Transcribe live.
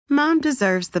Mom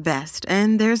deserves the best,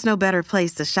 and there's no better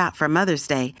place to shop for Mother's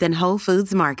Day than Whole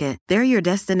Foods Market. They're your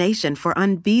destination for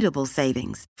unbeatable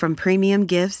savings, from premium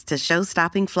gifts to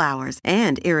show-stopping flowers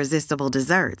and irresistible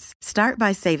desserts. Start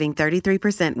by saving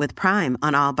 33% with Prime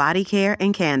on all body care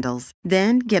and candles.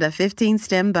 Then get a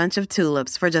 15-stem bunch of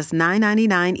tulips for just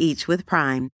 $9.99 each with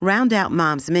Prime. Round out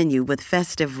Mom's menu with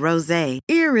festive rosé,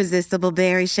 irresistible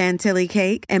berry chantilly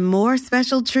cake, and more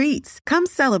special treats. Come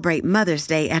celebrate Mother's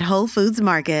Day at Whole Foods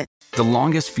Market. The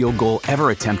longest field goal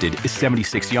ever attempted is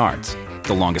 76 yards.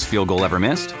 The longest field goal ever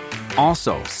missed?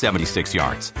 Also 76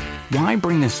 yards. Why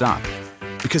bring this up?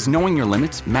 Because knowing your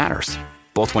limits matters,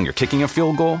 both when you're kicking a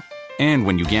field goal and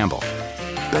when you gamble.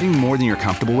 Betting more than you're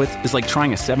comfortable with is like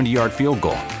trying a 70-yard field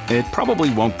goal. It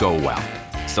probably won't go well.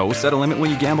 So set a limit when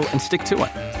you gamble and stick to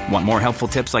it. Want more helpful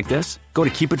tips like this? Go to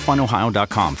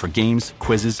keepitfunohio.com for games,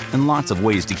 quizzes, and lots of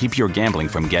ways to keep your gambling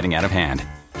from getting out of hand.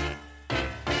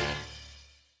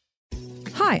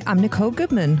 Hi, I'm Nicole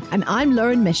Goodman. And I'm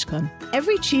Lauren Mishkon.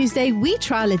 Every Tuesday, we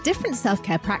trial a different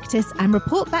self-care practice and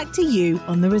report back to you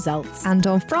on the results. And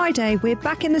on Friday, we're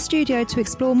back in the studio to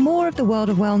explore more of the world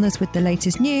of wellness with the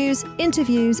latest news,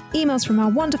 interviews, emails from our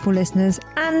wonderful listeners,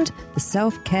 and the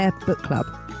Self-Care Book Club.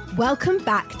 Welcome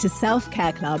back to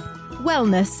Self-Care Club.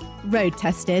 Wellness, road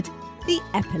tested, the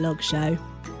Epilogue Show.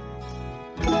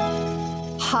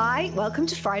 Hi, welcome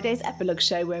to Friday's Epilogue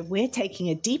Show, where we're taking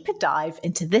a deeper dive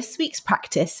into this week's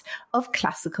practice of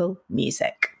classical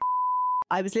music.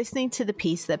 I was listening to the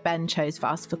piece that Ben chose for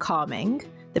us for calming,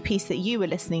 the piece that you were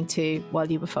listening to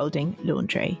while you were folding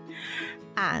laundry,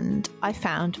 and I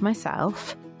found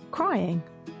myself crying.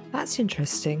 That's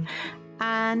interesting.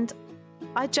 And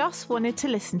I just wanted to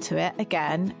listen to it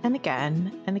again and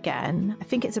again and again. I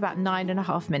think it's about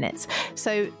 9.5 minutes.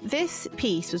 So this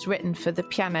piece was written for the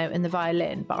piano and the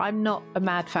violin, but I'm not a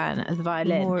mad fan of the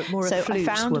violin. More so a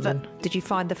flute woman. Did you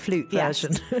find the flute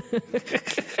version?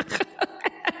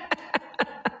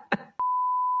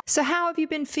 So how have you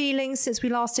been feeling since we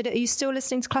last did it? Are you still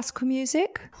listening to classical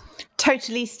music?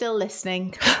 Totally still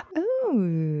listening.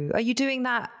 Oh, are you doing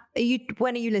that?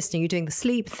 When are you listening? Are you doing the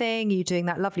sleep thing? Are you doing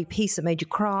that lovely piece that made you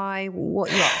cry? What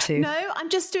are you up to? No, I'm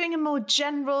just doing a more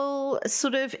general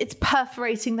sort of, it's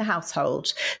perforating the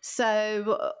household.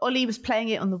 So Ollie was playing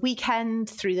it on the weekend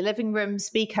through the living room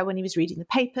speaker when he was reading the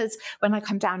papers. When I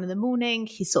come down in the morning,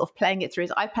 he's sort of playing it through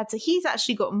his iPad. So he's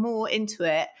actually got more into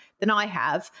it than I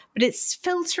have, but it's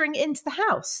filtering into the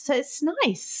house. So it's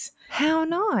nice. How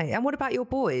nice. And what about your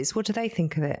boys? What do they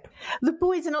think of it? The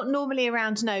boys are not normally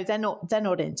around. No, they're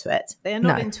not into it. They are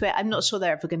not into it. I'm not sure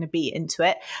they're ever going to be into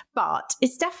it, but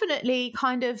it's definitely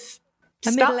kind of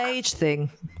a middle-aged thing,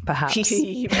 perhaps.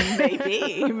 Maybe.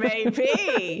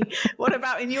 What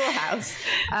about in your house?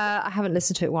 I haven't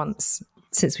listened to it once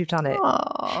since we've done it.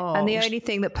 Oh. And the only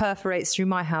thing that perforates through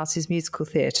my house is musical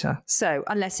theatre. So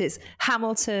unless it's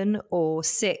Hamilton or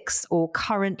Six or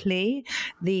currently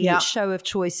the show of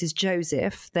choice is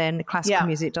Joseph, then classical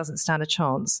music doesn't stand a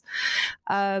chance.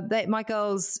 My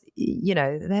girls, you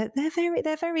know,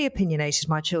 they're very opinionated,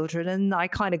 my children, and I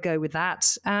kind of go with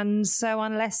that. And so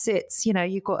unless it's, you know,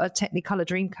 you've got a Technicolor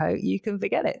Dreamcoat, you can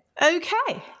forget it.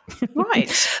 Okay,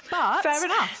 right. But fair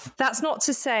enough. That's not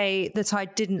to say that I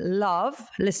didn't love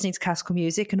listening to classical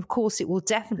music. And of course, it will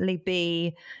definitely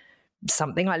be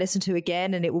something I listen to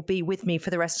again, and it will be with me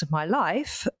for the rest of my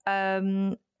life.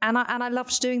 And I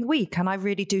loved doing the week, and I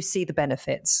really do see the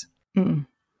benefits. Mm.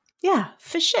 Yeah,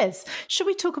 for shiz. Should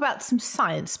we talk about some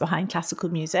science behind classical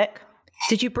music?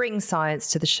 Did you bring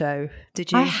science to the show?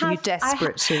 Did you? Are you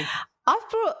desperate to? I've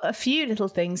brought a few little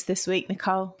things this week,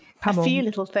 Nicole. Come on. A few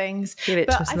little things. Give it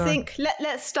to us, I think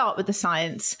let's start with the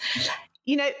science.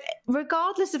 You know,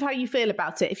 regardless of how you feel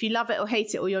about it, if you love it or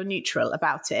hate it or you're neutral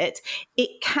about it,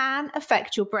 it can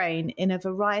affect your brain in a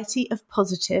variety of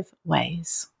positive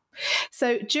ways.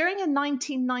 So during a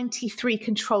 1993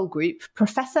 control group,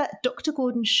 Professor Dr.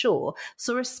 Gordon Shaw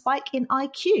saw a spike in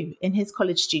IQ in his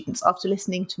college students after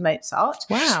listening to Mozart.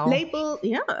 Wow. Labeled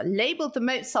the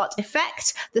Mozart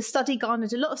effect. The study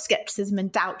garnered a lot of skepticism and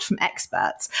doubt from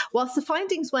experts. Whilst the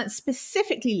findings weren't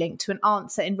specifically linked to an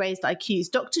answer in raised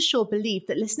IQs, Dr. Shaw believed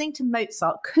that listening to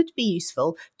Mozart could be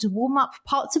useful to warm up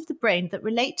parts of the brain that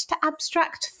relate to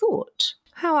abstract thought.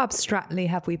 How abstractly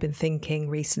have we been thinking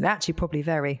recently? Actually, probably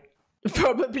very.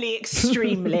 Probably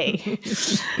extremely.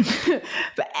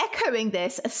 But echoing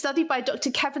this, a study by Dr.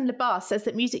 Kevin Labar says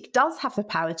that music does have the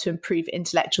power to improve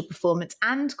intellectual performance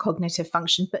and cognitive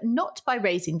function, but not by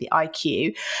raising the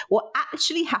IQ. What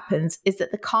actually happens is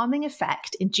that the calming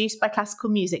effect induced by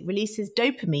classical music releases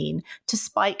dopamine to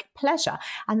spike pleasure.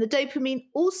 And the dopamine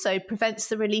also prevents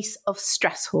the release of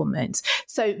stress hormones.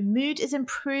 So mood is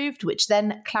improved, which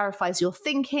then clarifies your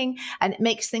thinking, and it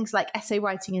makes things like essay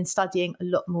writing and studying a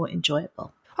lot more enjoyable.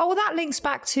 Oh, well, that links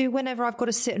back to whenever I've got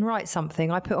to sit and write something,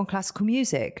 I put on classical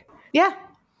music. Yeah.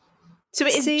 So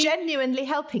it is genuinely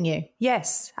helping you.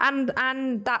 Yes. And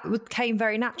that came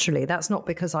very naturally. That's not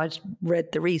because I'd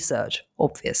read the research,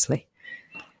 obviously.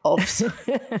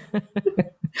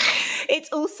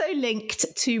 It's also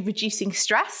linked to reducing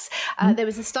stress. There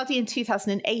was a study in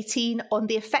 2018 on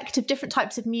the effect of different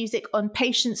types of music on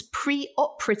patients'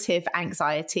 pre-operative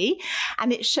anxiety.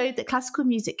 And it showed that classical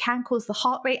music can cause the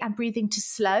heart rate and breathing to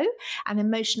slow and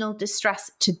emotional distress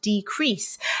to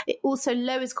decrease. It also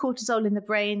lowers cortisol in the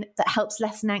brain that helps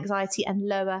lessen anxiety and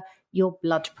lower your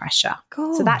blood pressure.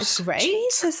 Gosh, so that's great.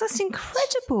 Jesus, that's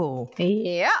incredible.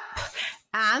 Yep.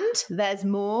 And there's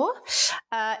more.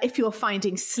 If you're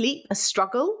finding sleep a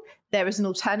struggle, there is an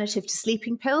alternative to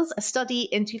sleeping pills. A study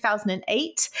in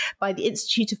 2008 by the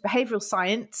Institute of Behavioral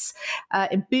Science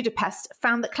in Budapest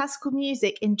found that classical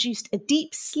music induced a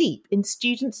deep sleep in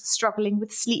students struggling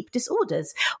with sleep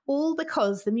disorders, all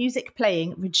because the music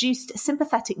playing reduced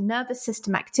sympathetic nervous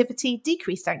system activity,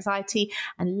 decreased anxiety,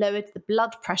 and lowered the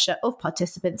blood pressure of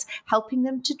participants, helping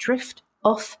them to drift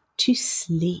off to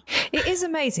sleep. It is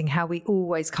amazing how we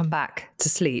always come back to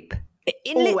sleep.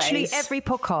 In Always. Literally every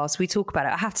podcast we talk about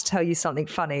it. I have to tell you something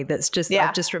funny that's just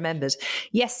I've just remembered.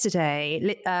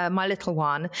 Yesterday, my little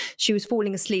one, she was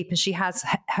falling asleep and she has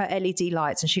her LED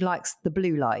lights and she likes the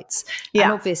blue lights. Yeah.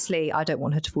 And obviously I don't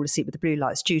want her to fall asleep with the blue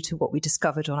lights due to what we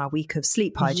discovered on our week of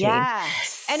sleep hygiene.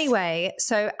 Yes. Anyway,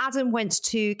 so Adam went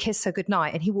to kiss her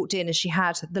goodnight and he walked in and she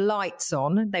had the lights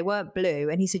on. They weren't blue.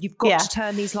 And he said, "You've got to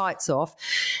turn these lights off."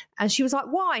 And she was like,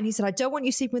 "Why?" And he said, "I don't want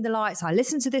you sleeping with the lights. I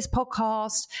listened to this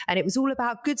podcast and it was all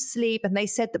about good sleep. And they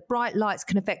said that bright lights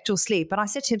can affect your sleep." And I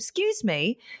said to him, "Excuse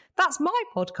me, that's my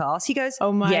podcast." He goes,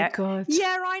 "Oh my God.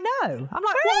 Yeah, I know." I'm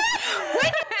like, "Well,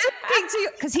 when you're talking to you,"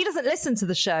 because he doesn't listen to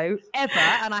the show ever.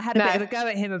 And I had a bit of a go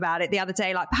at him about it the other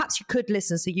day. Like, perhaps you could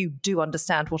listen so you do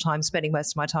understand what I'm spending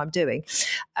most of my time doing.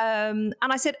 And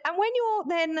I said, "And when you're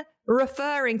then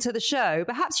referring to the show,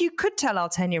 perhaps you could tell our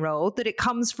 10-year-old that it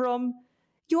comes from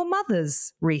your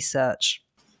mother's research."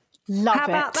 How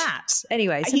about that?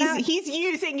 Anyway, so he's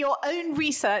using your own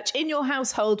research in your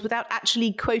household without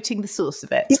actually quoting the source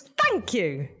of it. Thank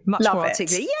you. Much more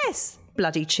articulate. Yes.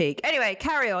 Bloody cheek. Anyway,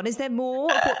 carry on. Is there more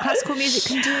of what classical music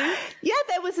can do? Yeah,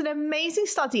 there was an amazing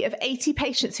study of 80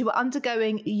 patients who were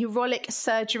undergoing urologic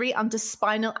surgery under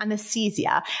spinal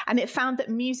anesthesia, and it found that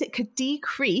music could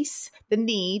decrease the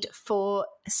need for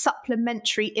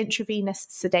supplementary intravenous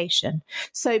sedation.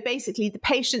 So basically, the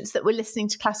patients that were listening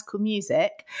to classical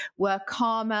music were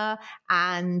calmer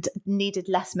and needed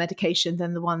less medication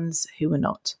than the ones who were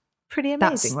not. Pretty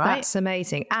amazing, right? That's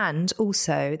amazing. And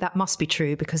also, that must be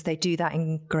true because they do that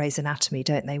in Grey's Anatomy,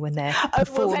 don't they, when they're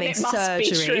performing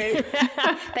surgery.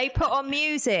 They put on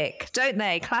music, don't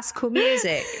they? Classical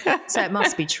music. So it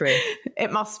must be true.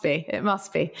 It must be. It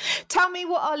must be. Tell me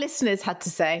what our listeners had to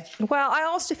say. Well, I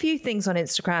asked a few things on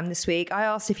Instagram this week. I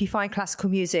asked if you find classical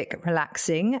music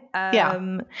relaxing.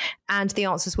 And the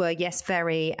answers were yes,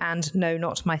 very, and no,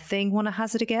 not my thing. Want to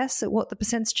hazard a guess at what the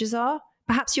percentages are?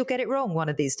 Perhaps you'll get it wrong one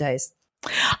of these days.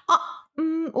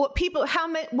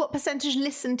 What percentage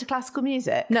listen to classical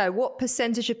music? No, what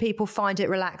percentage of people find it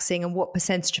relaxing and what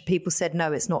percentage of people said,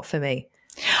 no, it's not for me?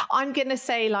 I'm going to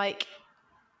say like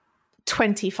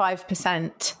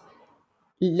 25%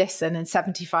 listen and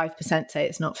 75% say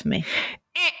it's not for me.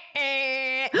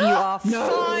 You are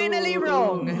finally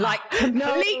wrong. Like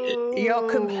completely, you're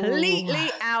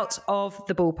completely out of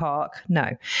the ballpark.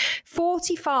 No.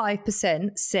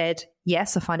 45% said,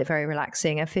 yes, I find it very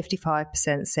relaxing. And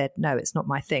 55% said, no, it's not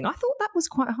my thing. I thought that was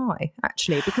quite high,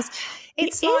 actually, because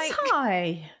it is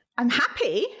high. I'm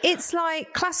happy. It's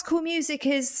like classical music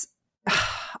is,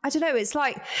 I don't know, it's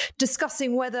like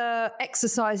discussing whether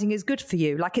exercising is good for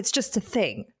you. Like it's just a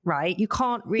thing, right? You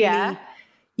can't really...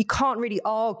 You can't really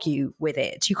argue with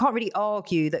it. You can't really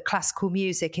argue that classical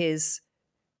music is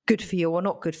good for you or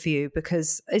not good for you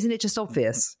because isn't it just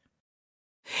obvious?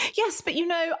 Yes, but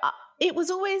it was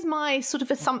always my sort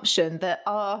of assumption that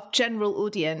our general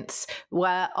audience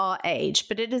were our age,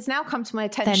 but it has now come to my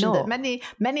attention that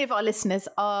many of our listeners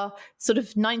are sort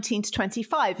of 19 to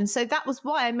 25. And so that was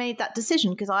why I made that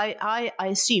decision, because I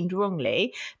assumed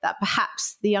wrongly that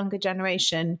perhaps the younger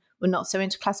generation were not so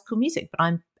into classical music, but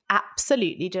I'm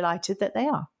absolutely delighted that they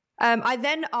are. I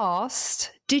then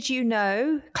asked, did you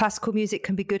know classical music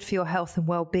can be good for your health and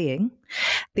well-being?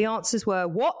 The answers were,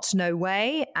 what? No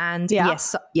way. And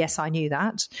yes, I knew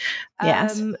that.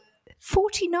 Yes.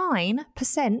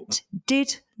 49%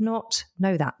 did not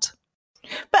know that.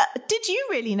 But did you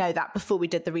really know that before we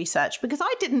did the research? Because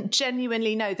I didn't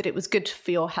genuinely know that it was good for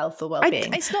your health or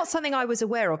well-being. It's not something I was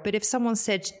aware of, but if someone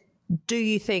said, do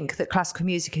you think that classical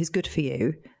music is good for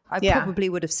you? I probably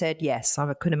would have said yes.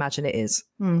 I could imagine it is.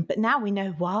 But now we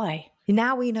know why.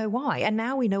 Now we know why. And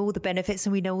now we know all the benefits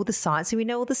and we know all the science and we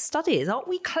know all the studies. Aren't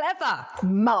we clever?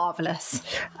 Marvellous.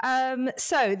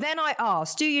 So then I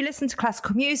asked, do you listen to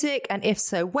classical music? And if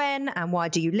so, when? And why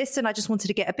do you listen? I just wanted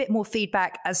to get a bit more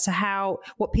feedback as to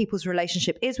what people's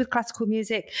relationship is with classical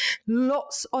music.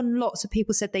 Lots of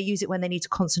people said they use it when they need to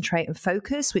concentrate and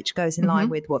focus, which goes in line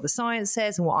with what the science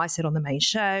says and what I said on the main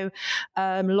show.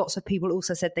 Lots of people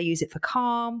also said they use it for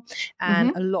calm.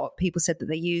 And a lot of people said that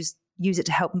they use it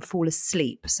to help them fall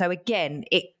asleep. So again,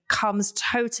 it comes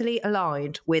totally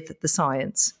aligned with the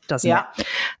science, doesn't it?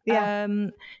 Yeah.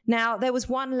 Now, there was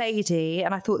one lady,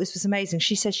 and I thought this was amazing.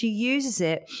 She said she uses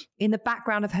it in the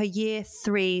background of her year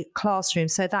 3 classroom.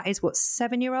 So that is what,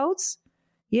 7-year-olds?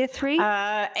 Year 3?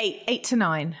 8 to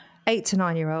 9. 8 to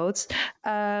 9-year-olds.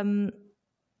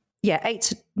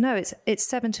 It's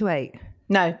 7 to 8.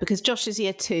 No, because Josh is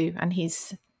year 2 and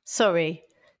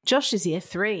Josh is year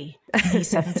 3 and he's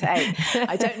 7 to 8.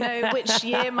 I don't know which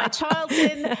year my child's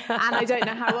in, and I don't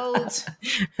know how old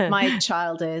my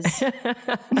child is. Try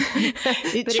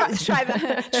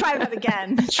that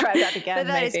again.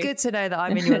 But it's good to know that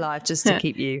I'm in your life just to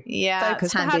keep you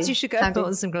focused. Perhaps you should go and put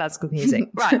on some classical music.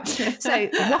 Right. So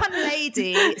one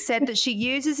lady said that she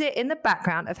uses it in the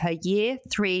background of her year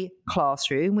 3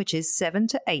 classroom, which is 7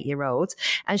 to 8-year-olds,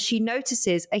 and she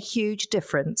notices a huge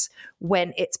difference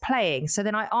when it's playing. So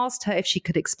then I asked her if she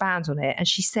could expand on it, and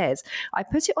she says, I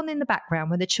put it on in the background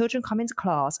when the children come into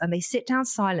class and they sit down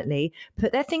silently,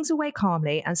 put their things away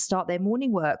calmly, and start their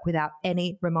morning work without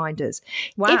any reminders.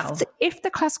 Wow. If the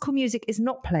classical music is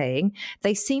not playing,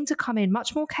 they seem to come in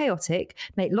much more chaotic,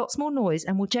 make lots more noise,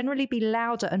 and will generally be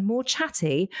louder and more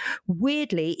chatty.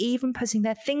 Weirdly, even putting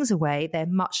their things away, they're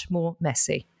much more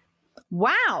messy.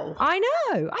 Wow. I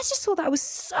know. I just thought that was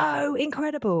so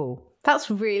incredible.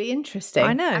 That's really interesting.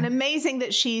 I know. And amazing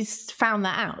that she's found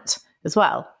that out as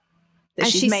well. And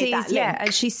she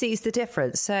sees the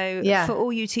difference. So for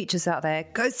all you teachers out there,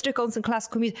 go stick on some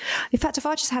classical music. In fact, if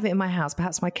I just have it in my house,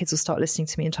 perhaps my kids will start listening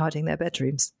to me and tidying their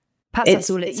bedrooms. Perhaps that's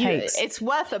all it takes. It's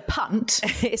worth a punt.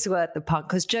 It's worth the punt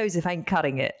because Joseph ain't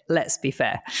cutting it. Let's be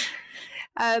fair.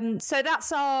 So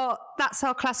that's our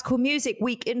classical music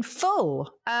week in full.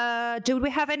 Do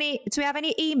we have any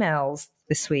emails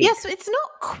this week? Yes, it's not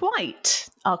quite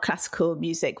our classical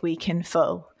music week in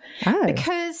full.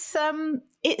 Because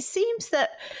it seems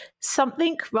that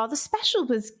something rather special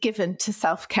was given to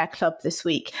Self-Care Club this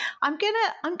week. I'm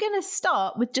gonna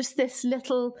start with just this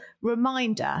little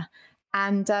reminder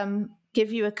and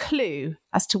give you a clue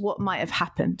as to what might have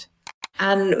happened.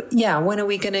 And when are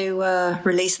we going to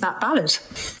release that ballad?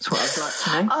 That's what I'd like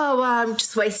to know. Oh, I'm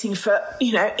just waiting for,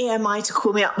 EMI to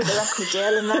call me up with a record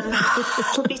deal and then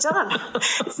it'll be done.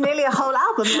 It's nearly a whole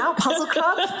album now, Puzzle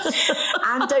Club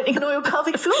and Don't Ignore Your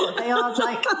Pelvic Floor. They are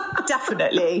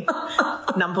definitely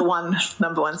number one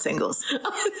singles.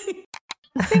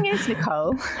 The thing is,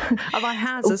 Nicole, my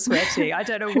hands are sweaty. I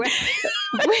don't know where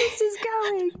this is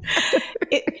going.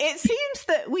 It seems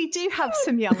that we do have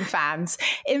some young fans.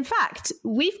 In fact,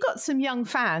 we've got some young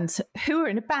fans who are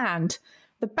in a band.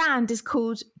 The band is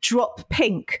called Drop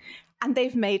Pink, and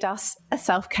they've made us a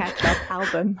Self-Care Club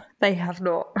album. They have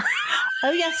not.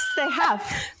 Oh, yes, they have.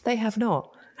 They have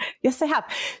not. Yes, they have.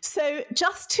 So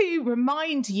just to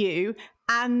remind you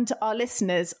and our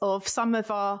listeners of some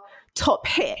of our top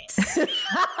hits,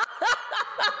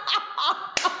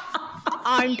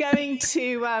 I'm going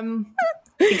to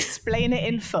explain it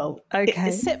in full.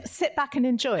 Okay. Sit back and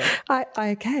enjoy it.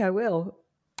 I will.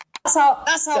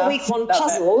 That's our week on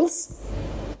puzzles.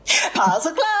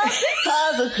 Puzzle Club,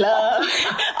 Puzzle Club.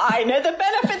 I know the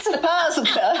benefits of Puzzle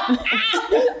Club.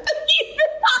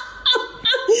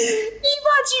 You've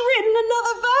actually written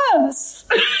another verse.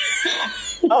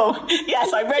 Oh,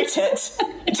 yes, I wrote it.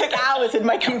 It took hours in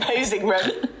my composing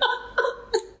room.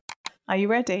 Are you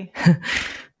ready?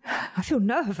 I feel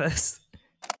nervous.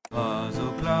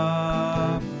 Puzzle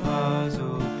Club,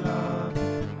 Puzzle Club.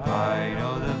 I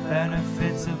know the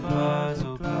benefits of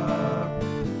Puzzle Club.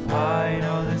 I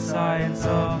know the science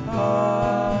of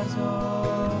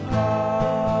Puzzle Club.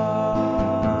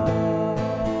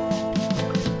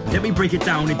 Let me break it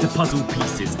down into puzzle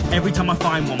pieces. Every time I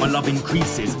find one, my love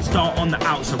increases. Start on the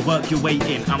outside, work your way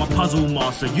in. I'm a puzzle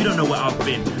master, you don't know where I've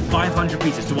been. 500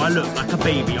 pieces, do I look like a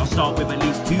baby? I'll start with at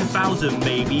least 2,000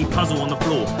 maybe. Puzzle on the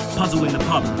floor, puzzle in the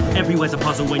pub. Everywhere's a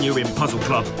puzzle when you're in Puzzle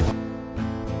Club.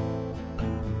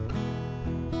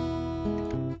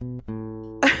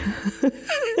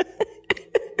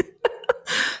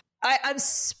 I'm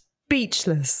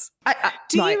speechless.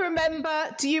 Do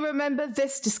you remember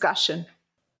this discussion?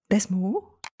 There's more?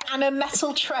 And a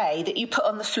metal tray that you put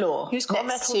on the floor. Who's got a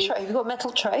metal tray? Have you got a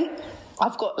metal tray?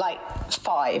 I've got like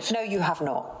 5. No, you have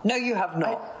not. No, you have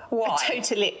not. Why?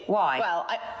 Why? Well,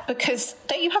 because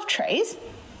don't you have trays?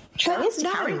 Trays?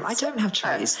 No, I don't have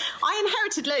trays. I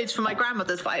inherited loads from my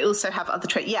grandmother's, but I also have other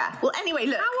trays. Yeah. Well, anyway,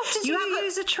 look. How often do you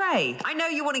use a tray? I know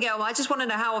you want to go. I just want to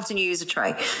know how often you use a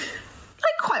tray.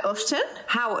 Like quite often.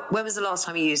 When was the last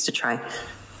time you used a tray?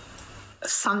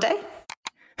 Sunday.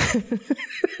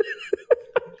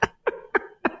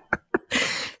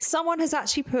 Someone has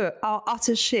actually put our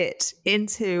utter shit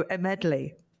into a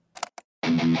medley.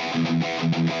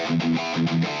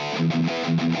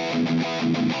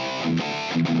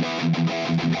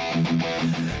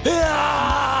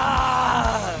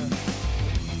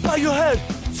 Bow your head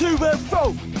to and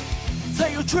fro.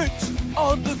 Take your tricks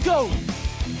on the go.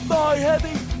 My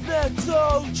heavy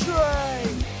metal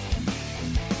train.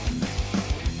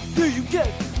 Do you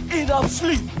get enough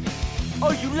sleep?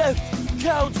 Are you left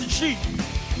counting sheep?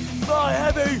 My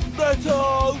heavy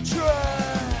metal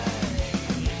train.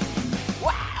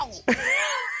 Wow.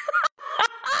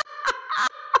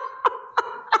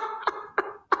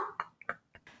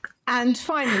 And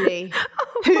finally,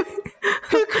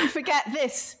 who can forget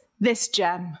this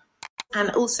gem? And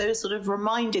also sort of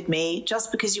reminded me,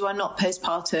 just because you are not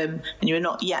postpartum and you are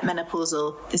not yet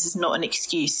menopausal, this is not an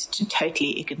excuse to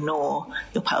totally ignore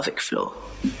your pelvic floor.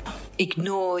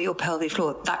 Ignore your pelvic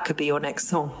floor. That could be your next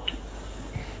song.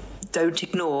 Don't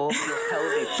ignore your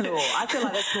pelvic floor. I feel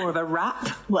like that's more of a rap.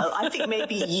 Well, I think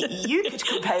maybe you could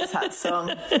compose that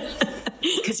song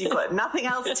because you've got nothing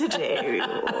else to do.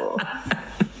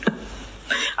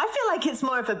 I feel like it's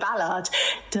more of a ballad.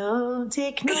 Don't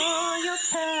ignore your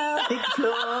pelvic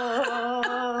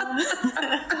floor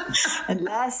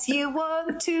unless you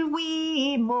want to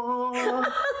wee more.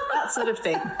 That sort of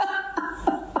thing.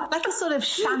 Like a sort of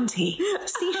shanty.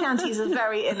 Sea shanties are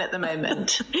very in at the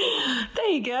moment. There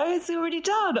you go. It's already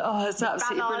done. Oh, it's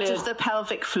absolutely ballad brilliant. Of the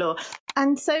pelvic floor.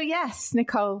 And so, yes,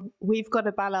 Nicole, we've got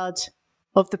a ballad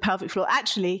of the pelvic floor.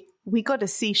 Actually, we got a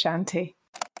sea shanty.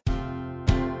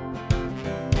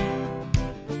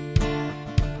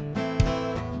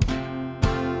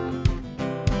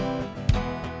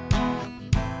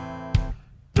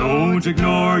 Don't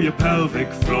ignore your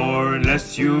pelvic floor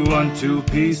unless you want to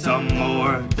pee some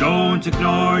more. Don't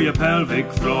ignore your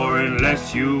pelvic floor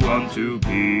unless you want to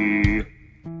pee.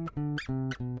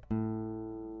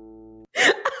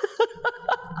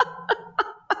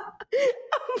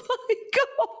 Oh my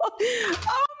god!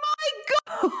 Oh my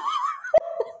god!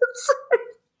 Sorry.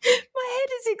 My head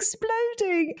is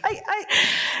exploding.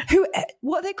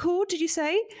 What are they called, did you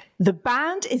say? The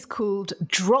band is called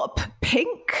Drop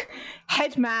Pink.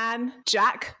 Headman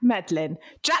Jack Medlin.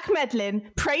 Jack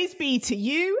Medlin, praise be to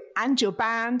you and your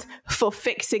band for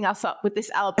fixing us up with this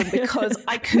album, because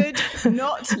I could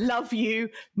not love you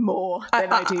more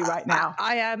than I do right now.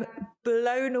 I am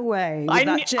blown away with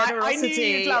that generosity. I knew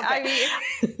you'd love it.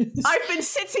 I've been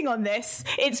sitting on this.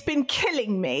 It's been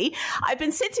killing me. I've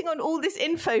been sitting on all this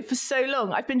info for so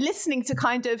long. I've been listening to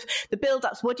kind of the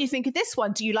build-ups. What do you think of this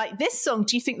one? Do you like this song?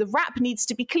 Do you think the rap needs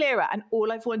to be clearer? And all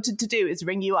I've wanted to do is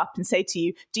ring you up and say to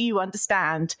you, do you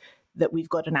understand that we've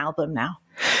got an album now?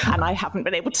 And I haven't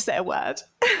been able to say a word.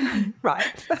 Right.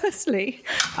 Firstly,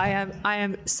 I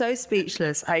am so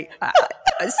speechless.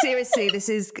 Seriously, this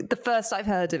is the first I've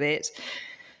heard of it.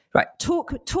 Right.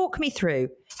 Talk me through.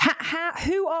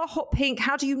 Who are Hot Pink?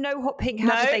 How do you know Hot Pink?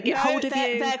 How did they get hold of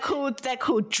you? They're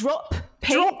called Drop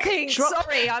Pink. Drop Pink.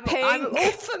 Sorry, I'm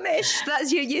all famished.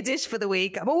 That's your Yiddish for the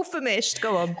week. I'm all famished.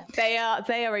 Go on. They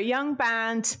are a young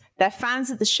band. They're fans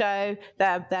of the show.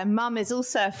 Their mum is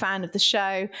also a fan of the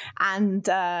show. And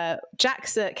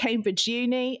Jack's at Cambridge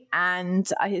Uni, and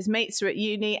his mates are at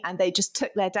uni, and they just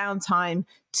took their downtime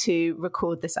to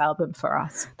record this album for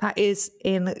us. That is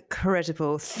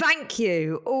incredible. Thank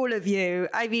you, all of you.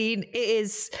 I mean, it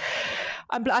is...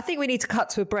 I think we need to cut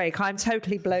to a break. I'm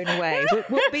totally blown away.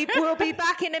 We'll be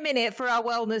back in a minute for our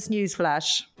wellness news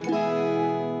flash.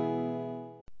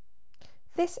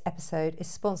 This episode is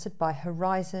sponsored by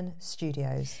Horizon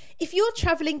Studios. If you're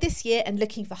travelling this year and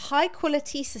looking for high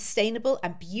quality, sustainable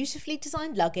and beautifully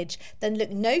designed luggage, then look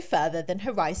no further than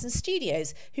Horizon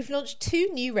Studios, who've launched 2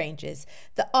 new ranges.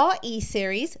 The RE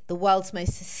series, the world's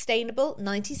most sustainable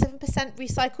 97%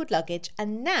 recycled luggage,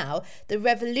 and now the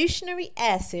revolutionary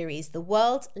Air series, the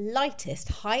world's lightest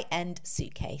high-end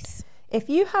suitcase. If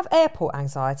you have airport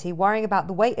anxiety, worrying about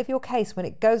the weight of your case when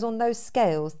it goes on those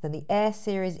scales, then the Air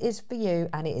series is for you,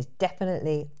 and it is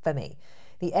definitely for me.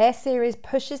 The Air series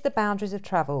pushes the boundaries of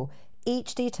travel.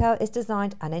 Each detail is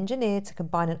designed and engineered to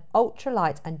combine an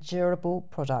ultralight and durable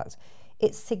product.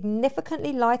 It's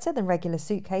significantly lighter than regular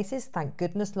suitcases, thank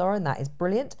goodness, Lauren, that is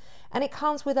brilliant. And it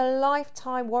comes with a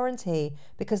lifetime warranty,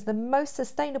 because the most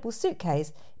sustainable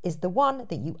suitcase is the one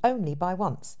that you only buy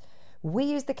once. We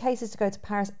used the cases to go to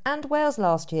Paris and Wales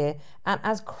last year, and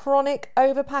as chronic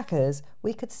overpackers,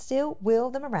 we could still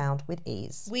wheel them around with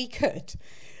ease. We could.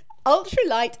 Ultra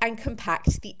light and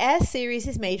compact, the Air series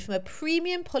is made from a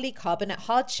premium polycarbonate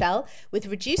hard shell with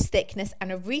reduced thickness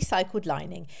and a recycled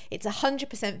lining. It's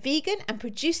 100% vegan and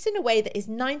produced in a way that is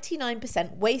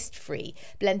 99% waste-free,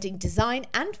 blending design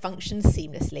and function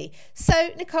seamlessly.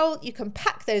 So, Nicole, you can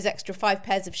pack those extra 5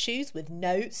 pairs of shoes with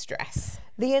no stress.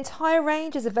 The entire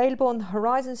range is available on the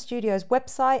Horizon Studios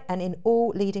website and in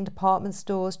all leading department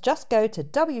stores. Just go to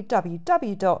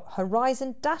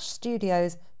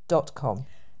www.horizon-studios.com.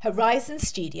 Horizon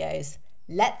Studios.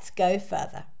 Let's go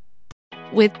further.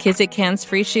 With Kizik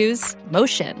hands-free shoes,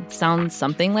 motion sounds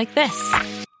something like this.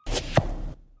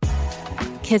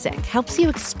 Kizik helps you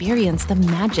experience the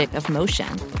magic of motion.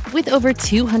 With over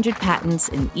 200 patents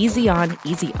and easy-on,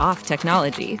 easy-off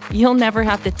technology, you'll never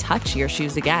have to touch your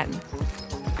shoes again.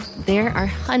 There are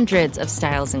hundreds of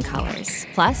styles and colors,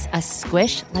 plus a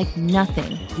squish like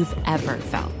nothing you've ever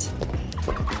felt.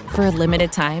 For a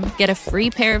limited time, get a free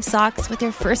pair of socks with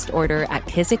your first order at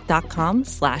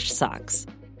kizik.com/socks.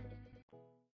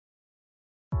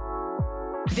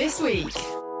 This week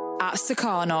at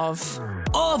Stakhanov.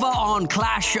 Over on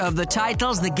Clash of the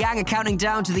Titles, the gang are counting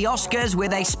down to the Oscars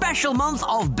with a special month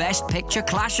of Best Picture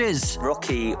clashes.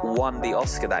 Rocky won the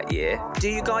Oscar that year. Do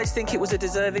you guys think it was a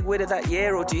deserving winner that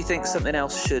year, or do you think something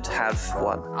else should have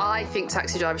won? I think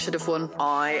Taxi Driver should have won.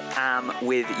 I am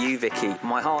with you, Vicky.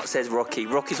 My heart says Rocky.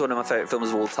 Rocky's one of my favourite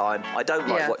films of all time. I don't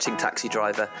like watching Taxi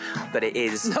Driver, but it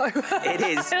is. No. It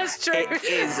is. That's true. It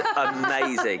is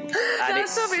amazing.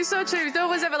 That's so true. No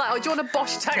one's ever like, oh, do you want to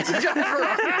Bosch Taxi Driver?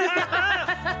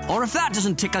 Or if that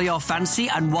doesn't tickle your fancy,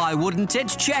 and why wouldn't it,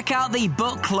 check out the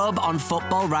Book Club on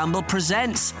Football Ramble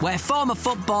Presents, where former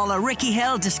footballer Ricky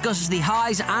Hill discusses the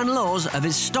highs and lows of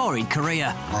his storied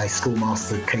career. My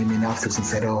schoolmaster came in afterwards and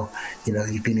said,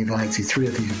 you've been invited, 3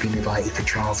 of you have been invited for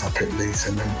trials up at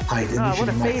Luton.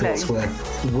 And my thoughts were,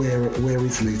 where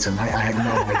is Luton? I had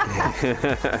no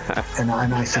idea. and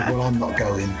I said, well, I'm not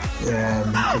going.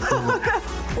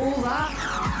 All that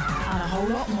and a whole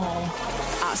lot more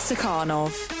at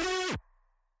Stakhanov.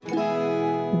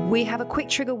 We have a quick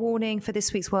trigger warning for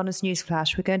this week's Wellness News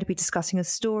Flash. We're going to be discussing a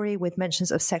story with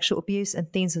mentions of sexual abuse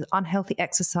and themes of unhealthy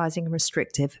exercising and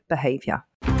restrictive behaviour.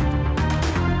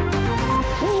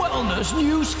 Wellness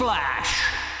News Flash.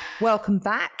 Welcome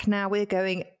back. Now we're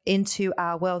going into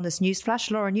our Wellness News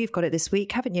Flash. Lauren, you've got it this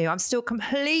week, haven't you? I'm still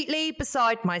completely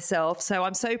beside myself, so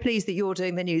I'm so pleased that you're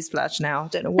doing the News Flash now. I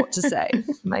don't know what to say.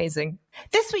 Amazing.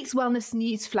 This week's Wellness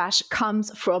News Flash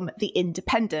comes from The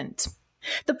Independent.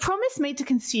 The promise made to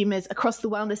consumers across the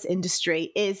wellness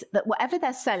industry is that whatever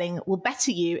they're selling will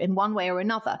better you in one way or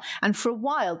another. And for a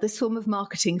while, this form of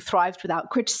marketing thrived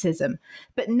without criticism.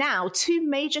 But now, 2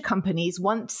 major companies,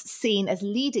 once seen as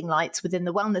leading lights within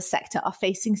the wellness sector, are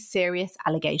facing serious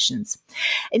allegations.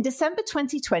 In December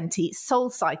 2020,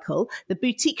 SoulCycle, the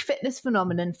boutique fitness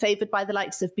phenomenon favored by the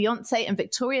likes of Beyonce and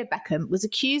Victoria Beckham, was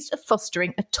accused of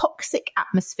fostering a toxic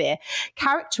atmosphere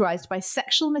characterized by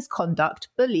sexual misconduct,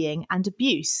 bullying, and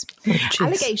abuse.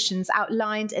 Allegations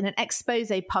outlined in an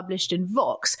expose published in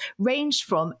Vox ranged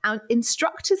from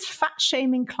instructors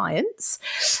fat-shaming clients,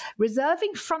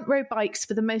 reserving front row bikes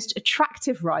for the most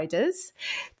attractive riders,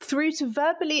 through to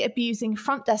verbally abusing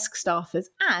front desk staffers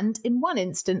and, in one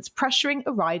instance, pressuring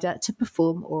a rider to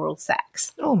perform oral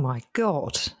sex. Oh my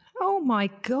God. Oh my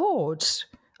God.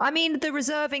 I mean, the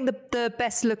reserving the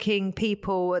best looking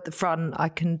people at the front, I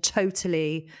can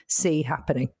totally see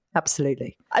happening.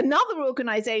 Absolutely. Another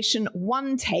organisation,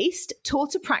 One Taste,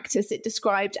 taught a practice it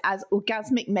described as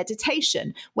orgasmic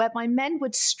meditation, whereby men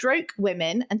would stroke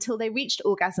women until they reached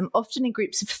orgasm, often in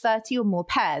groups of 30 or more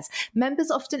pairs. Members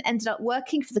often ended up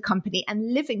working for the company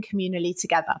and living communally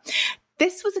together.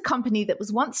 This was a company that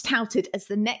was once touted as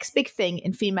the next big thing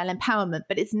in female empowerment,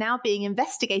 but it's now being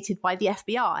investigated by the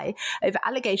FBI over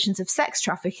allegations of sex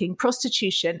trafficking,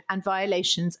 prostitution, and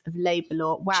violations of labour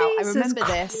law. Wow, Jesus I remember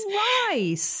Christ.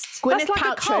 this. Gwyneth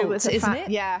Paltrow was a isn't fan.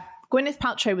 it? Yeah, Gwyneth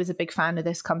Paltrow was a big fan of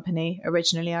this company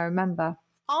originally, I remember.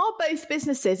 Are both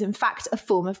businesses, in fact, a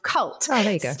form of cult? Oh,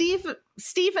 there you go.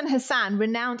 Stephen Hassan,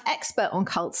 renowned expert on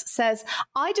cults, says,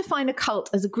 I define a cult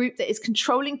as a group that is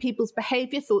controlling people's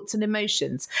behavior, thoughts, and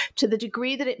emotions to the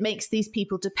degree that it makes these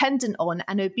people dependent on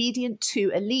and obedient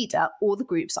to a leader or the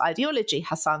group's ideology,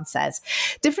 Hassan says.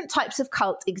 Different types of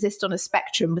cult exist on a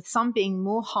spectrum, with some being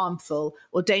more harmful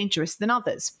or dangerous than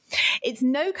others. It's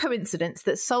no coincidence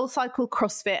that SoulCycle,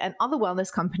 CrossFit, and other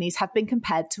wellness companies have been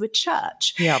compared to a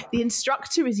church. Yep. The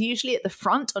instructor is usually at the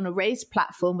front on a raised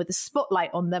platform with a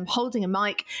spotlight on them, holding a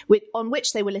mic on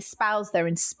which they will espouse their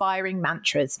inspiring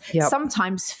mantras. Yep.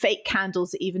 Sometimes fake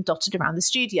candles are even dotted around the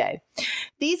studio.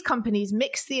 These companies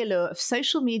mix the allure of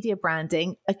social media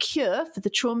branding, a cure for the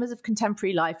traumas of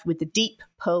contemporary life, with the deep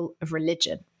pull of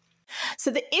religion.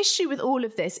 So the issue with all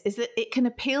of this is that it can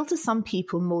appeal to some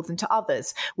people more than to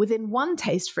others. Within One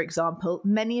Taste, for example,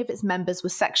 many of its members were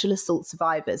sexual assault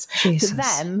survivors. Jesus. To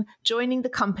them, joining the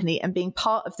company and being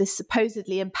part of this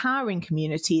supposedly empowering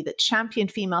community that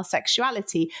championed female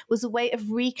sexuality was a way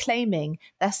of reclaiming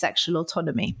their sexual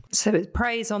autonomy. So it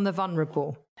preys on the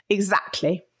vulnerable.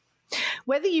 Exactly.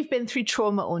 Whether you've been through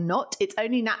trauma or not, it's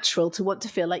only natural to want to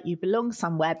feel like you belong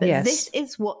somewhere, but Yes. This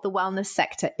is what the wellness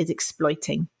sector is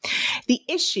exploiting. The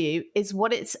issue is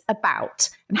what it's about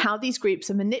and how these groups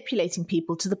are manipulating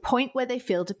people to the point where they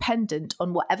feel dependent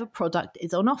on whatever product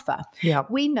is on offer. Yeah.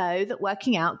 We know that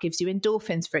working out gives you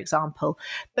endorphins, for example,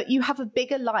 but you have a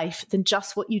bigger life than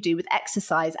just what you do with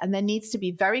exercise, and there needs to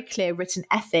be very clear written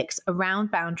ethics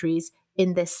around boundaries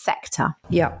in this sector.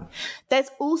 Yeah. There's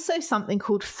also something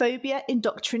called phobia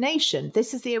indoctrination.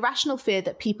 This is the irrational fear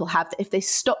that people have that if they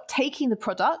stop taking the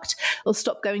product or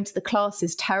stop going to the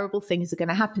classes, terrible things are going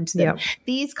to happen to them. Yeah.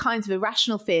 These kinds of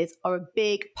irrational fears are a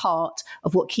big part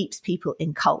of what keeps people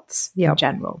in cults Yeah. in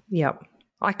general. Yeah.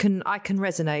 I can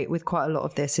resonate with quite a lot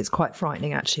of this. It's quite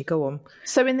frightening, actually. Go on.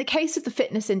 So in the case of the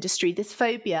fitness industry, this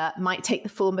phobia might take the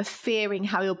form of fearing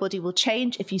how your body will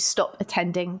change if you stop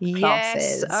attending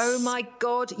classes. Yes. Oh my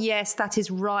God. Yes, that is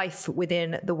rife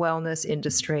within the wellness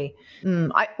industry.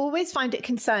 I always find it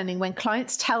concerning when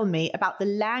clients tell me about the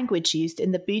language used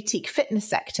in the boutique fitness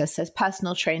sector, says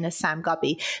personal trainer Sam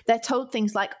Gubby. They're told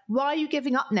things like, why are you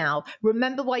giving up now?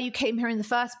 Remember why you came here in the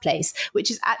first place,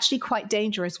 which is actually quite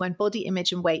dangerous when body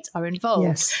image and weight are involved.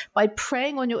 Yes. By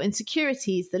preying on your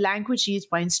insecurities, the language used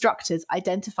by instructors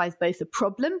identifies both a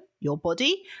problem, your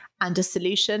body, and a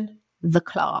solution, the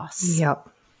class. Yep.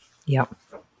 Yep.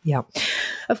 Yep.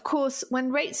 Of course,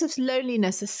 when rates of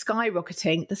loneliness are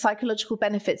skyrocketing, the psychological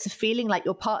benefits of feeling like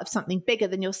you're part of something bigger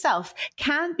than yourself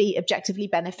can be objectively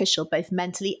beneficial, both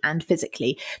mentally and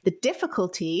physically. The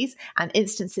difficulties and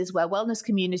instances where wellness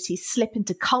communities slip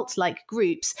into cult-like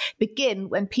groups begin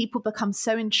when people become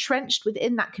so entrenched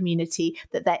within that community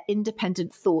that their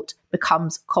independent thought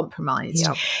becomes compromised.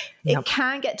 Yep. It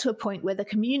can get to a point where the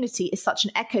community is such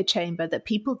an echo chamber that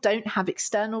people don't have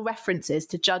external references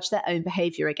to judge their own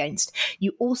behavior against.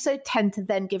 You also tend to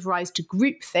then give rise to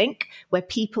groupthink, where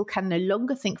people can no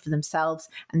longer think for themselves,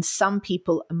 and some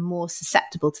people are more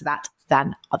susceptible to that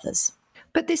than others.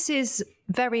 But this is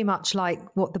very much like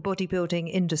what the bodybuilding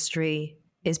industry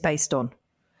is based on.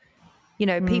 You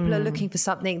know, people are looking for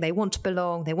something, they want to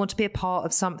belong, they want to be a part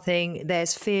of something.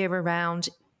 There's fear around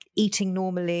eating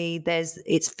normally.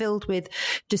 It's filled with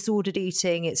disordered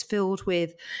eating. It's filled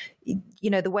with, you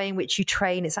know, the way in which you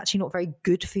train. It's actually not very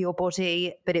good for your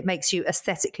body, but it makes you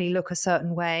aesthetically look a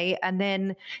certain way. And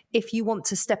then if you want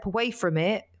to step away from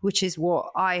it, which is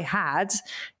what I had,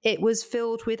 it was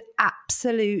filled with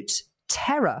absolute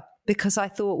terror, because I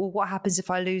thought, well, what happens if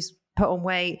I put on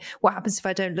weight? What happens if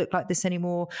I don't look like this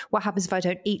anymore? What happens if I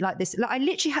don't eat like this? Like, I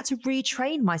literally had to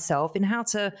retrain myself in how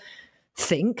to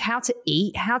think, how to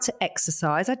eat, how to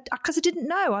exercise, because I didn't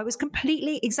know. I was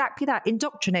completely exactly that,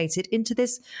 indoctrinated into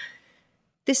this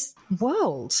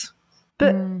world.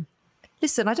 But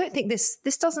listen, I don't think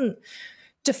this doesn't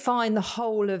define the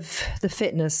whole of the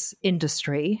fitness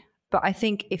industry. But I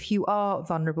think if you are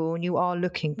vulnerable and you are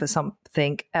looking for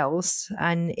something else,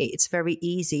 and it's very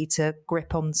easy to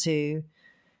grip onto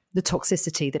the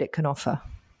toxicity that it can offer.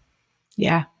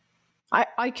 Yeah.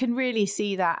 I can really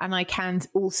see that. And I can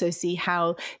also see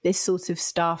how this sort of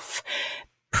stuff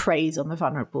preys on the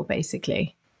vulnerable,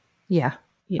 basically. Yeah.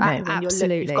 You know, when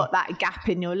absolutely. you've got that gap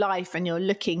in your life and you're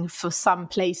looking for some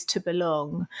place to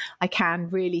belong, I can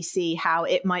really see how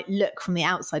it might look from the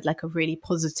outside like a really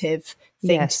positive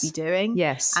thing to be doing.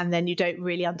 Yes. And then you don't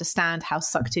really understand how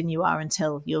sucked in you are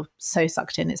until you're so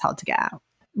sucked in it's hard to get out.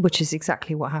 Which is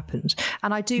exactly what happened.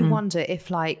 And I do wonder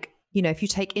if, like, you know, if you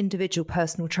take individual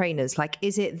personal trainers, like,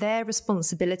 is it their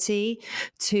responsibility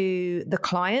to the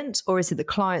client or is it the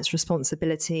client's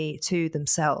responsibility to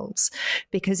themselves?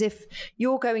 Because if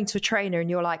you're going to a trainer and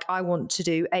you're like, I want to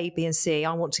do A, B, and C,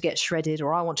 I want to get shredded,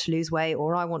 or I want to lose weight,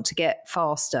 or I want to get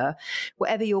faster,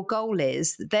 whatever your goal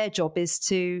is, their job is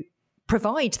to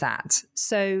provide that.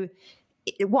 So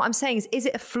what I'm saying is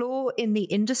it a flaw in the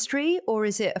industry or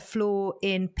is it a flaw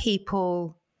in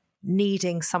people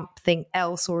needing something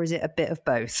else, or is it a bit of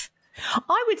both?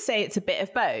 I would say it's a bit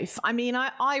of both. I mean,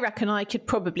 I reckon I could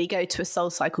probably go to a Soul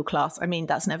Cycle class. I mean,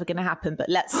 that's never going to happen, but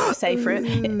let's say well,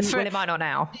 it might not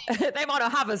now. They might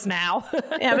not have us now.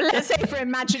 Yeah, but let's say for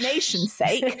imagination's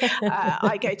sake,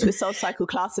 I go to a Soul Cycle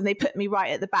class and they put me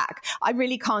right at the back. I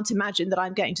really can't imagine that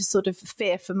I'm going to sort of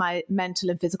fear for my mental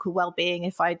and physical well-being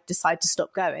if I decide to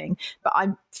stop going. But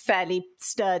I'm fairly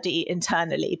sturdy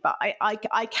internally. But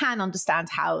I can understand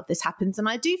how this happens. And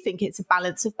I do think it's a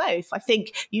balance of both. I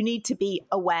think you need to be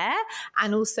aware,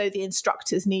 and also the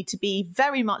instructors need to be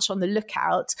very much on the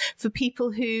lookout for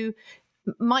people who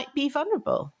might be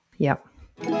vulnerable. Yeah.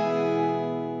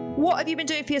 What have you been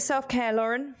doing for your self-care,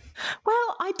 Lauren?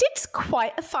 Well, I did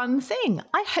quite a fun thing.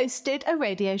 I hosted a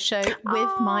radio show with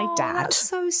my dad. That's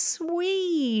so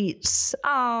sweet.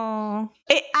 Oh,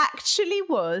 it actually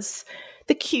was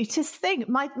the cutest thing.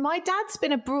 My dad's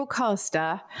been a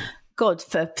broadcaster, God,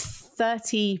 for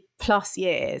 30 plus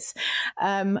years.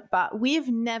 But we have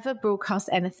never broadcast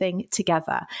anything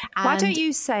together. And why don't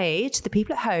you say to the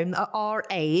people at home at our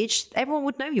age, everyone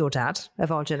would know your dad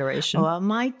of our generation? Well,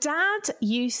 my dad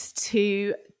used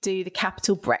to do the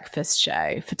Capital Breakfast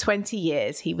Show for 20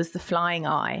 years. He was the flying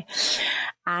eye.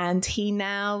 And he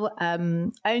now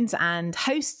owns and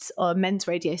hosts a men's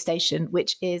radio station,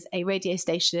 which is a radio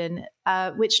station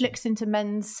which looks into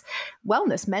men's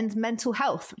wellness, men's mental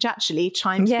health, which actually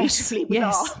chimes beautifully with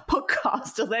our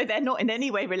podcast, although they're not in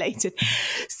any way related.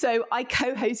 So I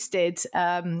co-hosted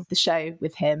the show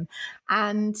with him.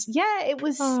 And yeah, it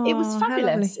was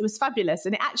fabulous. It was fabulous.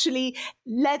 And it actually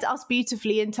led us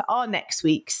beautifully into our next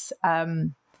week's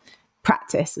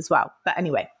practice as well. But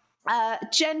anyway,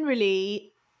 generally,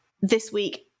 this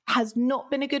week has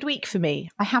not been a good week for me.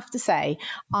 I have to say,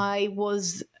 I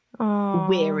was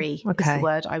weary is the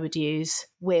word I would use.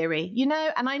 Weary, you know,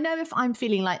 and I know if I'm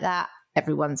feeling like that,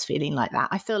 everyone's feeling like that.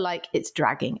 I feel like it's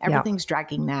dragging. Everything's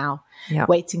dragging now,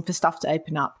 waiting for stuff to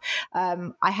open up.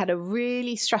 I had a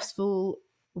really stressful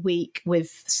week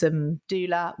with some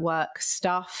doula work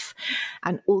stuff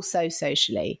and also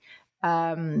socially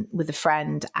with a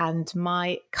friend, and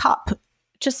my cup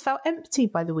just felt empty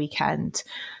by the weekend.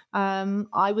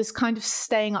 I was kind of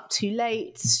staying up too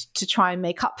late to try and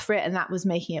make up for it, and that was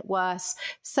making it worse.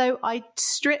 So I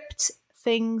stripped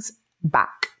things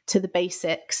back to the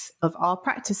basics of our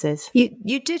practices.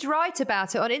 You did write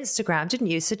about it on Instagram, didn't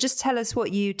you? So just tell us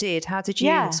what you did. How did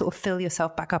you sort of fill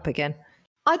yourself back up again?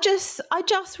 I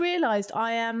just realised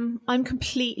I'm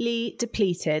completely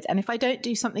depleted, and if I don't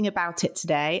do something about it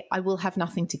today, I will have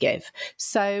nothing to give.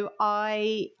 So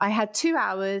I had 2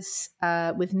 hours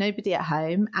with nobody at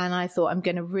home, and I thought I'm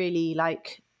going to really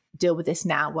deal with this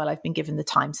now while I've been given the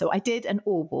time. So I did an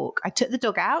all walk. I took the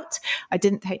dog out. I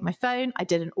didn't take my phone. I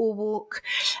did an all walk.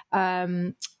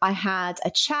 I had a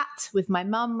chat with my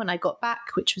mum when I got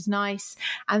back, which was nice.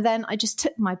 And then I just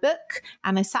took my book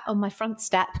and I sat on my front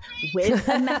step with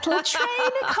a metal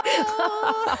trainer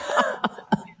car.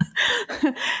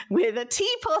 With a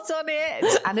teapot on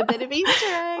it and a bit of Easter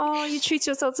egg. Oh, you treat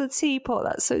yourself to a teapot.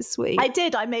 That's so sweet. I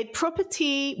did. I made proper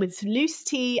tea with loose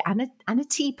tea and a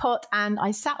teapot, and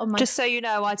I sat on my... Just so you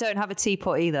know, I don't have a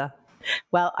teapot either.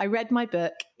 Well, I read my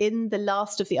book in the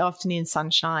last of the afternoon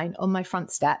sunshine on my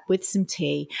front step with some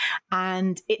tea,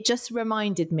 and it just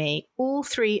reminded me all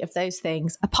three of those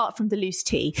things, apart from the loose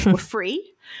tea, were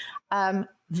free.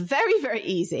 Very, very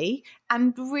easy,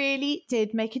 and really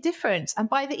did make a difference. And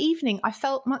by the evening, I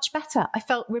felt much better. I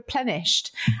felt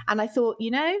replenished. And I thought,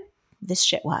 you know, this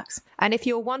shit works. And if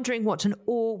you're wondering what an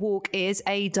awe walk is,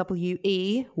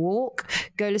 AWE walk,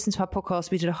 go listen to our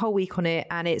podcast. We did a whole week on it,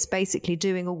 and it's basically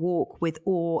doing a walk with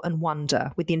awe and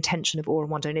wonder, with the intention of awe and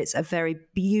wonder. And it's a very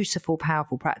beautiful,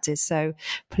 powerful practice. So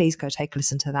please go take a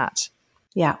listen to that.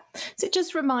 Yeah. So it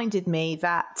just reminded me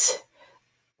that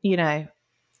you know,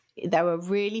 there are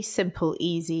really simple,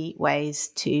 easy ways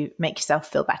to make yourself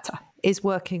feel better. Is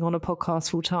working on a podcast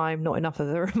full time not enough of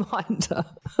a reminder?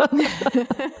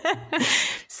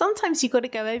 Sometimes you've got to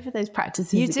go over those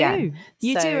practices again.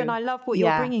 You do. And I love what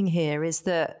you're bringing here is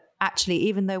that actually,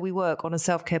 even though we work on a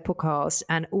self-care podcast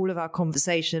and all of our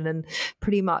conversation and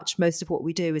pretty much most of what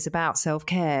we do is about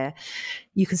self-care,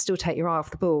 you can still take your eye off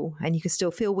the ball and you can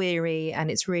still feel weary. And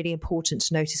it's really important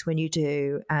to notice when you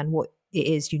do and what it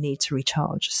is you need to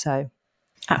recharge. So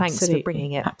thanks for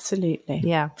bringing it. Absolutely.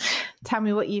 Yeah. Tell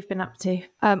me what you've been up to.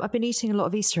 I've been eating a lot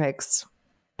of Easter eggs,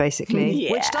 basically,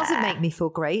 which doesn't make me feel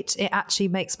great. It actually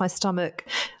makes my stomach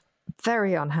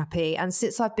very unhappy. And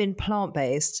since I've been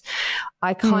plant-based,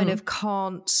 I kind of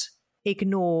can't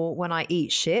ignore when I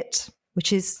eat shit,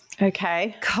 which is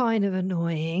kind of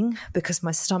annoying because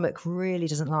my stomach really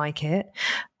doesn't like it.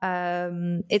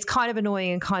 It's kind of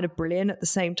annoying and kind of brilliant at the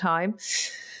same time.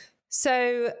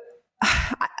 So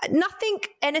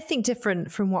anything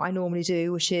different from what I normally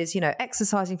do, which is, you know,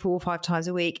 exercising 4 or 5 times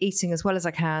a week, eating as well as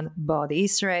I can, bar the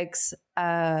Easter eggs.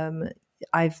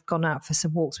 I've gone out for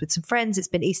some walks with some friends. It's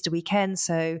been Easter weekend,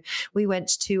 so we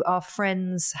went to our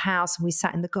friend's house and we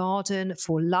sat in the garden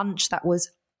for lunch. That was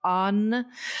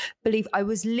unbelievable. I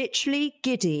was literally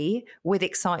giddy with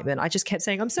excitement. I just kept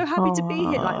saying, I'm so happy to be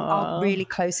here, like our really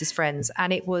closest friends.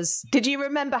 And it was... Did you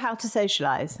remember how to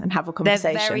socialise and have a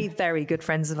conversation? They're very, very good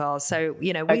friends of ours. So,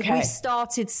 you know, we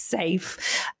started safe.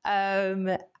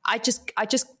 I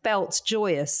just felt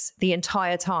joyous the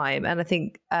entire time. And I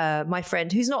think my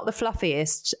friend, who's not the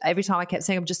fluffiest, every time I kept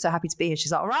saying, I'm just so happy to be here,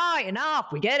 she's like, all right, enough,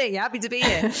 we get it, you're happy to be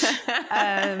here.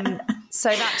 So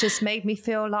that just made me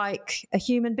feel like a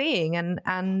human being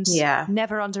and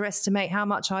never underestimate how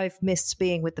much I've missed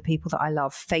being with the people that I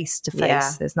love face to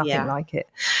face. There's nothing like it.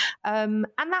 And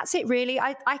that's it, really.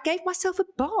 I gave myself a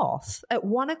bath at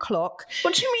 1:00.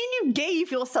 What do you mean you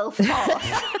gave yourself a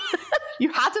bath?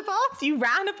 You had a bath? You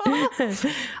ran a bath?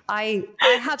 I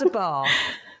had a bath.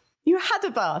 You had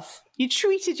a bath. You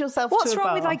treated yourself to a bath. What's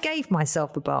wrong with I gave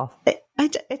myself a bath? I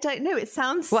don't know. It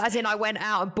sounds... Well, as in I went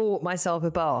out and bought myself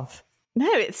a bath. No,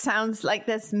 it sounds like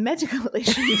there's medical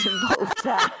issues involved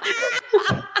there.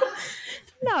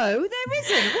 No, there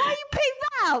isn't. Why are you putting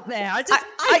that out there? I don't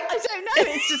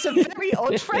know. It's just a very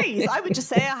odd phrase. I would just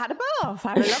say I had a bath.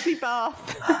 I had a lovely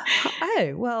bath.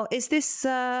 Oh, well, is this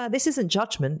isn't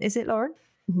judgment, is it, Lauren?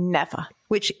 Never.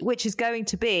 Which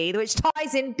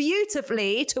ties in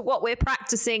beautifully to what we're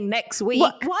practicing next week.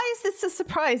 Why is this a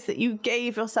surprise that you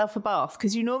gave yourself a bath?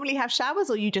 Because you normally have showers,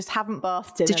 or you just haven't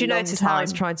bathed in Did you a long notice time? how I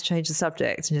was trying to change the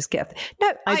subject and just get...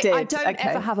 No, I don't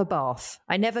ever have a bath.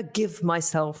 I never give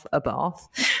myself a bath.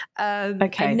 I don't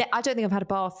think I've had a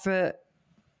bath for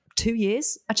 2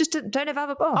 years. I just don't ever have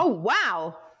a bath. Oh,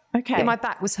 wow. Okay. Yeah, my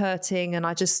back was hurting and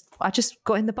I just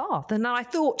got in the bath. And then I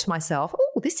thought to myself,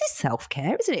 oh, this is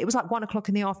self-care, isn't it? It was like 1:00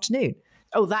 in the afternoon.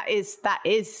 Oh, that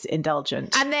is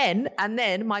indulgent. And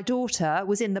then my daughter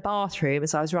was in the bathroom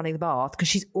as I was running the bath, because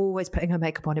she's always putting her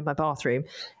makeup on in my bathroom.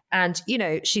 And, you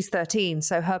know, she's 13,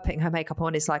 so her putting her makeup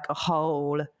on is like a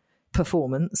whole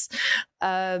performance.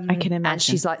 I can imagine. And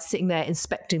she's like sitting there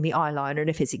inspecting the eyeliner and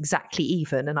if it's exactly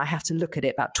even, and I have to look at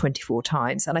it about 24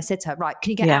 times. And I said to her, right, can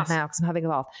you get out now because I'm having a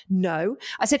bath? No.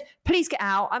 I said, please get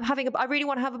out. I really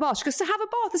want to have a bath. She goes, to have a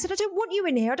bath? I said, I don't want you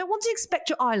in here. I don't want to inspect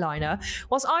your eyeliner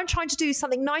whilst I'm trying to do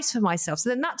something nice for myself. So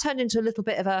then that turned into a little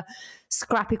bit of a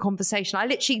scrappy conversation. I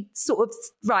literally sort of,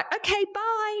 right, okay,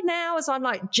 bye now, as I'm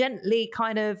like gently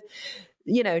kind of,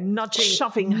 you know, nudging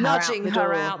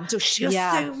her out. You're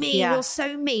so mean. You're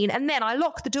so mean. And then I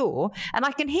lock the door and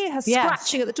I can hear her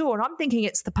scratching at the door, and I'm thinking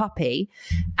it's the puppy.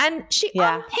 And she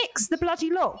unpicks the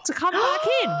bloody lock to come back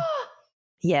in.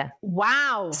 Yeah.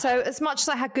 Wow. So as much as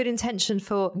I had good intention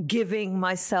for giving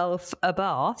myself a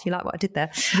bath, you like what I did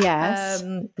there? Yes.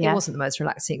 It wasn't the most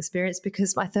relaxing experience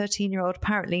because my 13-year-old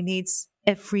apparently needs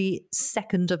every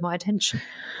second of my attention.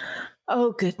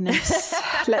 Oh, goodness.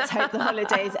 Let's hope the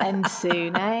holidays end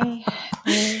soon, eh?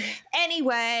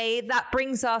 Anyway, that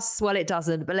brings us, well, it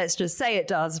doesn't, but let's just say it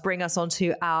does bring us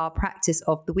onto our practice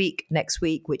of the week next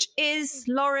week, which is,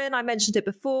 Lauren, I mentioned it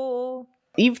before.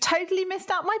 You've totally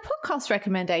missed out my podcast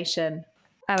recommendation.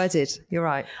 Oh, I did. You're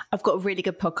right. I've got a really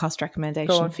good podcast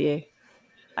recommendation for you.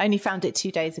 I only found it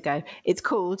 2 days ago. It's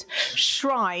called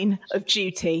Shrine of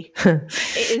Duty.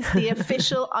 It is the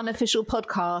official, unofficial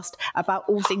podcast about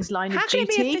all things Line of Duty. How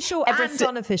can it be official and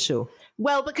unofficial?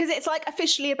 Well, because it's like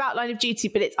officially about Line of Duty,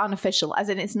 but it's unofficial, as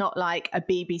in it's not like a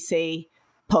BBC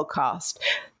podcast.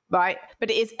 right? But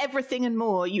it is everything and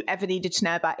more you ever needed to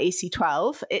know about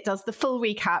AC12. It does the full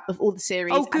recap of all the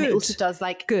series. Oh, good. And it also does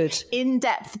like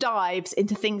in-depth dives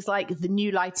into things like the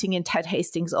new lighting in Ted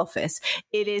Hastings' office.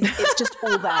 It's just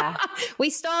all there. We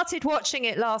started watching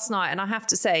it last night, and I have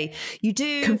to say, you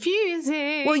do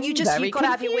confusing. Well, you've got to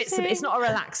have your wits. It's not a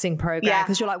relaxing program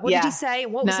because you're like, what did he say?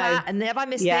 What was that? And have I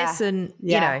missed this? And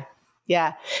you know.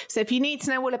 Yeah. So if you need to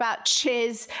know all about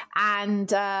CHIS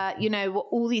and, what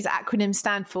all these acronyms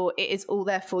stand for, it is all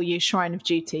there for you. Shrine of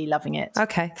Duty. Loving it.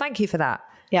 Okay. Thank you for that.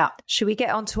 Yeah. Should we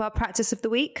get on to our practice of the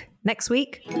week next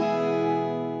week?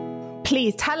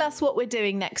 Please tell us what we're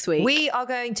doing next week. We are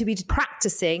going to be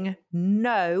practicing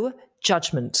no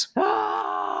judgment.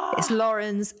 It's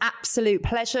Lauren's absolute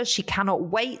pleasure. She cannot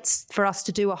wait for us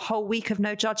to do a whole week of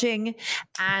no judging.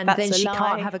 And then she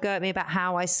can't have a go at me about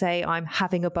how I say I'm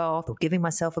having a bath or giving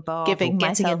myself a bath or getting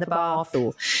in the bath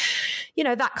or,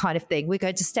 that kind of thing. We're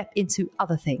going to step into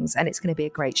other things and it's going to be a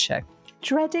great show.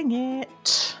 Dreading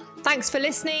it. Thanks for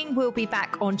listening. We'll be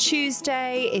back on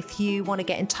Tuesday. If you want to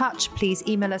get in touch, please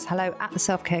email us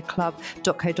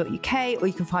hello@theselfcareclub.co.uk or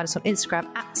you can find us on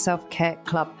Instagram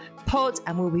 @selfcareclubpod,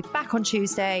 and we'll be back on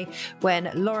Tuesday when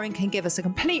Lauren can give us a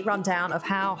complete rundown of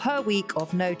how her week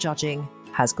of no judging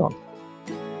has gone.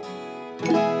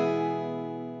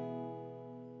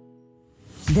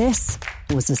 This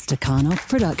was a Stakhanov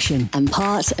production and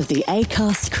part of the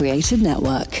Acast Creative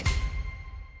Network.